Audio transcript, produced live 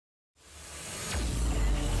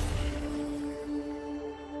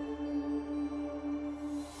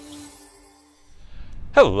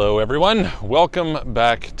Hello everyone, welcome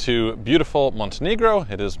back to beautiful Montenegro.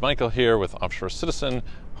 It is Michael here with Offshore Citizen.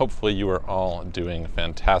 Hopefully you are all doing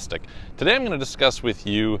fantastic. Today I'm going to discuss with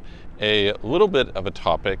you a little bit of a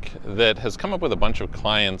topic that has come up with a bunch of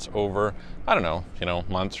clients over, I don't know,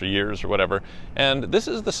 months or years or whatever. And this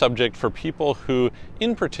is the subject for people who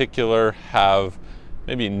in particular have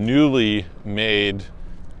maybe newly made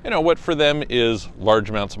what for them is large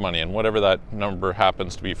amounts of money, and whatever that number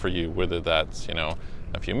happens to be for you, whether that's,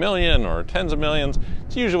 a few million or tens of millions.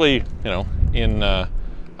 It's usually, in, I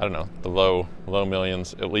don't know, the low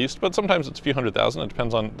millions at least, but sometimes it's a few hundred thousand. It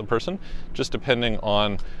depends on the person, just depending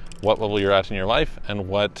on what level you're at in your life and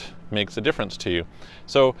what makes a difference to you.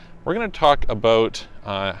 So we're going to talk about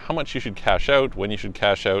how much you should cash out, when you should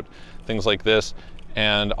cash out, things like this,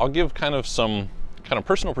 and I'll give some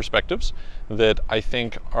personal perspectives that I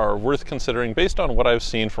think are worth considering based on what I've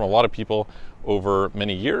seen from a lot of people over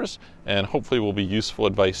many years, and hopefully will be useful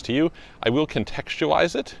advice to you. I will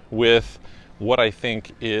contextualize it with what I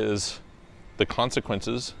think is the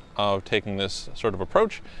consequences of taking this sort of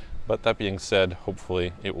approach, but that being said,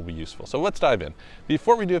 hopefully it will be useful. So let's dive in.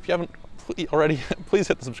 Before we do, if you haven't already, please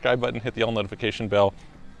hit the subscribe button, hit the all notification bell.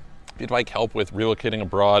 If you'd like help with relocating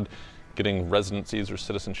abroad, getting residencies or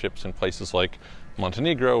citizenships in places like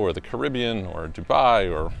Montenegro or the Caribbean or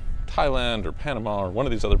Dubai or Thailand or Panama or one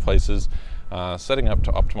of these other places, setting up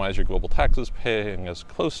to optimize your global taxes, paying as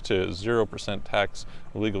close to 0% tax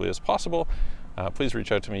legally as possible, please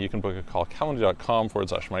reach out to me. You can book a call,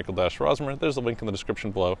 calendly.com/Michael-Rosmer. There's a link in the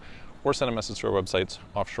description below, or send a message to our websites,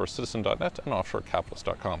 offshorecitizen.net and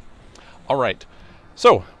offshorecapitalist.com. All right.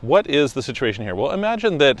 So what is the situation here? Well,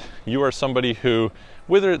 imagine that you are somebody who,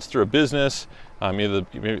 whether it's through a business,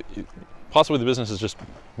 possibly the business has just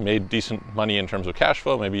made decent money in terms of cash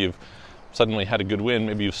flow. Maybe you've suddenly had a good win.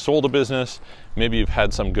 Maybe you've sold a business. Maybe you've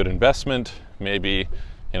had some good investment. Maybe,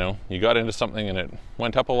 you got into something and it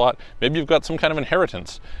went up a lot. Maybe you've got some kind of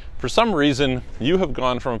inheritance. For some reason, you have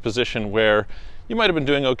gone from a position where you might have been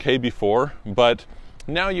doing okay before, but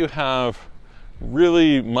now you have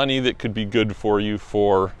really money that could be good for you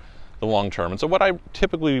for the long term. And so what I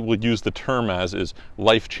typically would use the term as is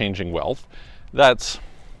life-changing wealth. That's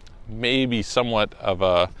maybe somewhat of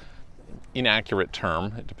a inaccurate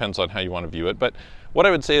term. It depends on how you want to view it. But what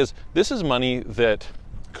I would say is this is money that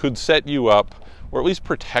could set you up or at least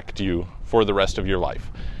protect you for the rest of your life.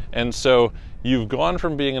 And so you've gone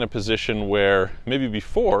from being in a position where maybe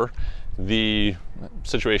before the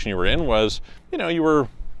situation you were in was, you were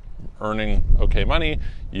earning okay money,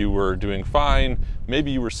 you were doing fine,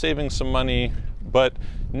 maybe you were saving some money, but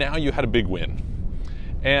now you had a big win.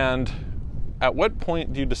 And at what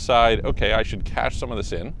point do you decide, okay, I should cash some of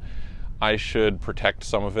this in, I should protect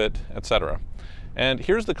some of it, etc.? And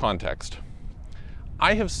here's the context.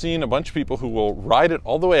 I have seen a bunch of people who will ride it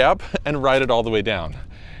all the way up and ride it all the way down.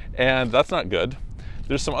 And that's not good.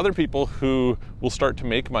 There's some other people who will start to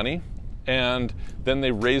make money and then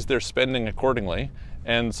they raise their spending accordingly.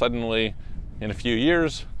 And suddenly, in a few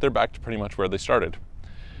years, they're back to pretty much where they started.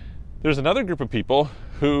 There's another group of people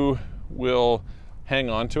who will hang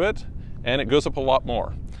on to it, and it goes up a lot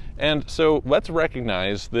more. And so let's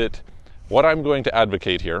recognize that what I'm going to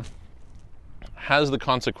advocate here has the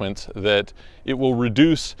consequence that it will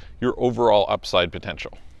reduce your overall upside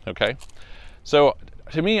potential, okay? So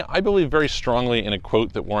to me, I believe very strongly in a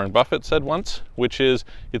quote that Warren Buffett said once, which is,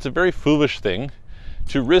 it's a very foolish thing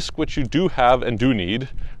to risk what you do have and do need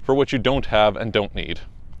for what you don't have and don't need,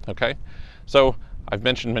 okay? So I've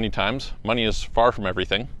mentioned many times, money is far from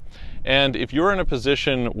everything. And if you're in a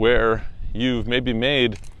position where you've maybe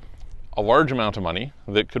made a large amount of money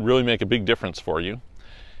that could really make a big difference for you,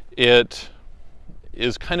 it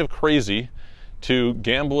is kind of crazy to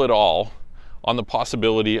gamble it all on the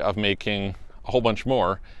possibility of making a whole bunch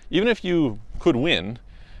more, even if you could win,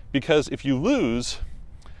 because if you lose,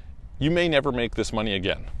 you may never make this money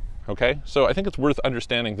again, okay? So I think it's worth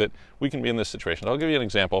understanding that we can be in this situation. I'll give you an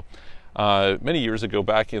example. Many years ago,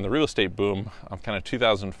 back in the real estate boom of kind of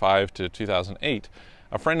 2005 to 2008,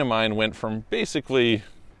 a friend of mine went from basically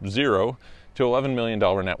zero to $11 million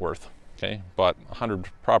net worth, okay? Bought 100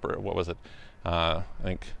 I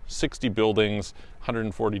think 60 buildings,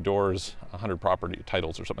 140 doors, 100 property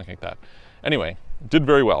titles or something like that. Anyway, did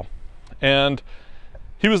very well. And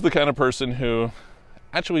he was the kind of person who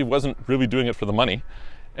actually wasn't really doing it for the money,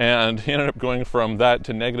 and he ended up going from that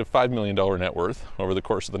to negative $5 million net worth over the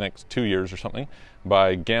course of the next 2 years or something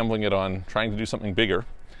by gambling it on trying to do something bigger.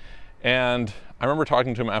 And I remember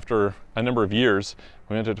talking to him after a number of years.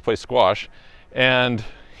 We went out to play squash, and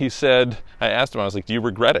he said, I asked him, I was like, do you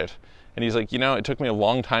regret it? And he's like, it took me a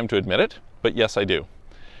long time to admit it, but yes, I do.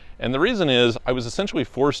 And the reason is I was essentially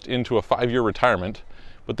forced into a 5-year retirement,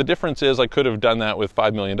 but the difference is I could have done that with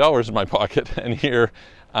 $5 million in my pocket. And here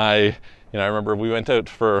I remember we went out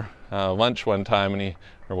for lunch one time, and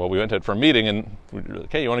we went out for a meeting, and we were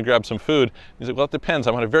like, hey, you want to grab some food? He's like, well, it depends.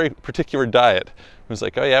 I'm on a very particular diet. I was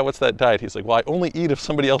like, oh yeah, what's that diet? He's like, well, I only eat if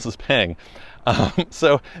somebody else is paying.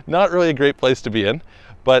 So not really a great place to be in,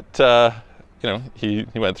 but he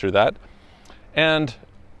went through that. And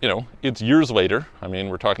it's years later. I mean,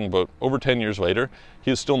 we're talking about over 10 years later.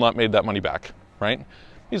 He has still not made that money back, right?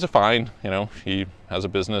 He's fine, he has a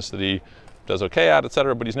business that he does okay at,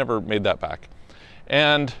 etc., but he's never made that back.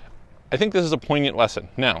 And I think this is a poignant lesson.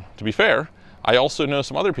 Now, to be fair, I also know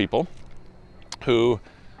some other people who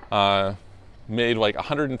made like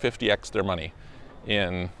 150x their money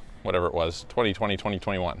in whatever it was, 2020,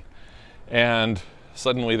 2021. And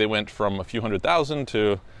suddenly they went from a few $100,000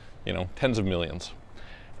 to, tens of millions.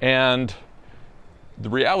 And the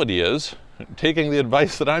reality is, taking the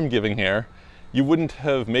advice that I'm giving here, you wouldn't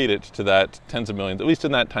have made it to that tens of millions, at least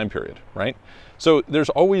in that time period, right? So there's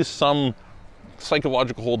always some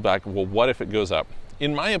psychological holdback. Well, what if it goes up?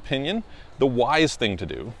 In my opinion, the wise thing to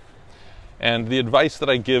do, and the advice that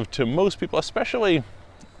I give to most people, especially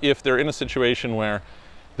if they're in a situation where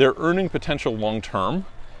their earning potential long term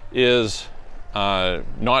is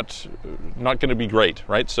not going to be great,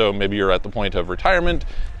 right? So maybe you're at the point of retirement,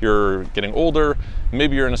 you're getting older,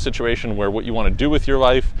 maybe you're in a situation where what you want to do with your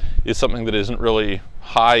life is something that isn't really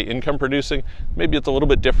high income producing. Maybe it's a little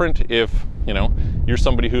bit different if, you're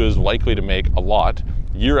somebody who is likely to make a lot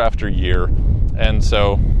year after year. And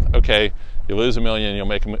so, okay, you lose $1 million, you'll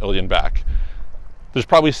make $1 million back. There's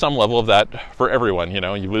probably some level of that for everyone. You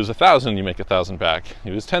lose 1,000, you make 1,000 back.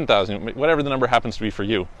 You lose 10,000, whatever the number happens to be for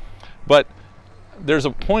you. But there's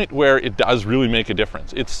a point where it does really make a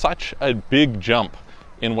difference. It's such a big jump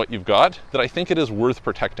in what you've got that I think it is worth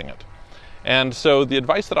protecting it. And so the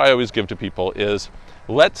advice that I always give to people is,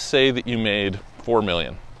 let's say that you made 4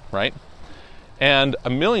 million, right? And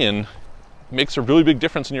 $1 million makes a really big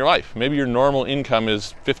difference in your life. Maybe your normal income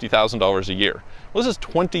is $50,000 a year. Well, this is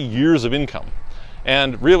 20 years of income.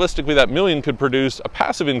 And realistically, that $1 million could produce a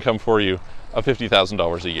passive income for you of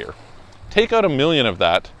 $50,000 a year. Take out $1 million of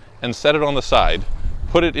that and set it on the side,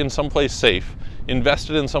 put it in someplace safe,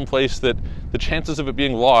 invest it in some place that the chances of it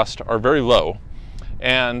being lost are very low,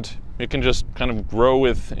 and it can just kind of grow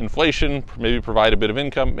with inflation, maybe provide a bit of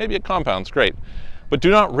income, maybe it compounds, great. But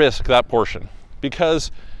do not risk that portion,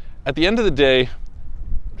 because at the end of the day,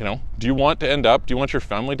 do you want your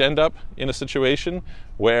family to end up in a situation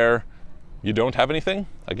where you don't have anything?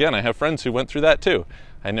 Again, I have friends who went through that too.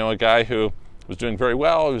 I know a guy who was doing very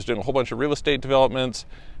well, he was doing a whole bunch of real estate developments,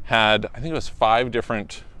 had, I think it was 5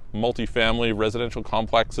 different multifamily residential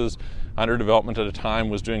complexes under development at a time,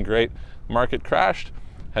 was doing great. Market crashed,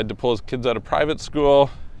 had to pull his kids out of private school,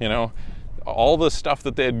 all the stuff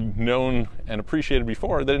that they had known and appreciated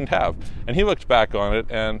before, they didn't have. And he looked back on it,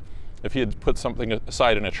 and if he had put something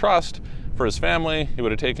aside in a trust for his family, he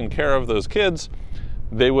would have taken care of those kids,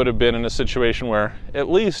 they would have been in a situation where at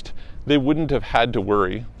least they wouldn't have had to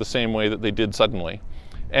worry the same way that they did suddenly.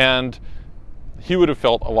 And he would have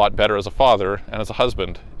felt a lot better as a father and as a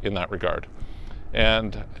husband in that regard.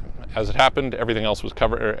 And as it happened, everything else was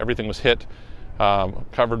covered, everything was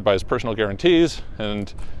covered by his personal guarantees,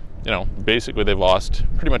 and basically they've lost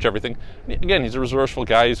pretty much everything. Again, he's a resourceful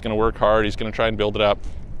guy, he's going to work hard, he's going to try and build it up.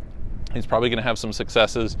 He's probably going to have some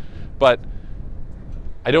successes, but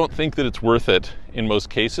I don't think that it's worth it in most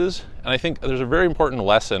cases. And I think there's a very important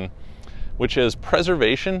lesson, which is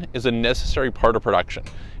preservation is a necessary part of production.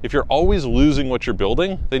 If you're always losing what you're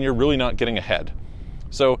building, then you're really not getting ahead.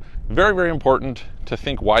 So very, very important to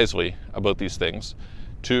think wisely about these things,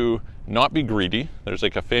 to not be greedy. There's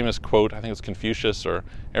like a famous quote, I think it's Confucius or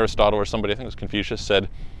Aristotle or somebody, I think it's Confucius, said,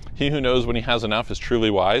 "He who knows when he has enough is truly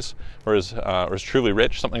wise," or is truly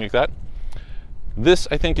rich, something like that. This,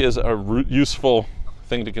 I think, is a useful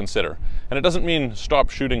thing to consider. And it doesn't mean stop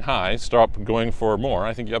shooting high, stop going for more.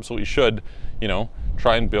 I think you absolutely should,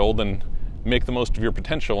 try and build and make the most of your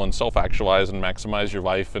potential and self-actualize and maximize your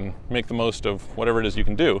life and make the most of whatever it is you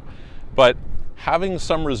can do. But having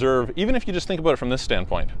some reserve, even if you just think about it from this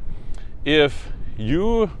standpoint, if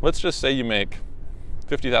you, let's just say you make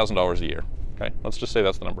 $50,000 a year, okay? Let's just say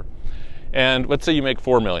that's the number. And let's say you make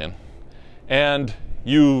 4 million and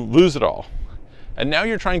you lose it all. And now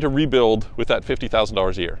you're trying to rebuild with that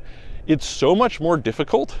 $50,000 a year. It's so much more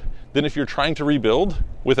difficult than if you're trying to rebuild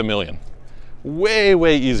with $1 million. Way,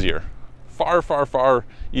 way easier. Far, far, far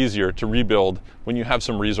easier to rebuild when you have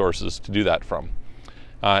some resources to do that from.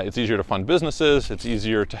 It's easier to fund businesses. It's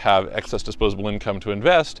easier to have excess disposable income to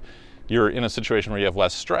invest. you're in a situation where you have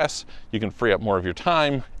less stress, you can free up more of your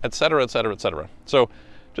time, etc., etc., etc. So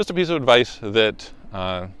just a piece of advice that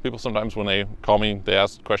people sometimes when they call me, they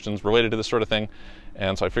ask questions related to this sort of thing.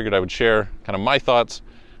 And so I figured I would share kind of my thoughts.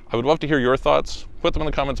 I would love to hear your thoughts. Put them in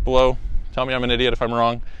the comments below. Tell me I'm an idiot if I'm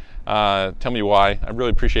wrong. Tell me why. I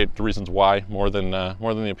really appreciate the reasons why more than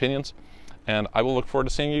the opinions. And I will look forward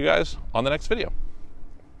to seeing you guys on the next video.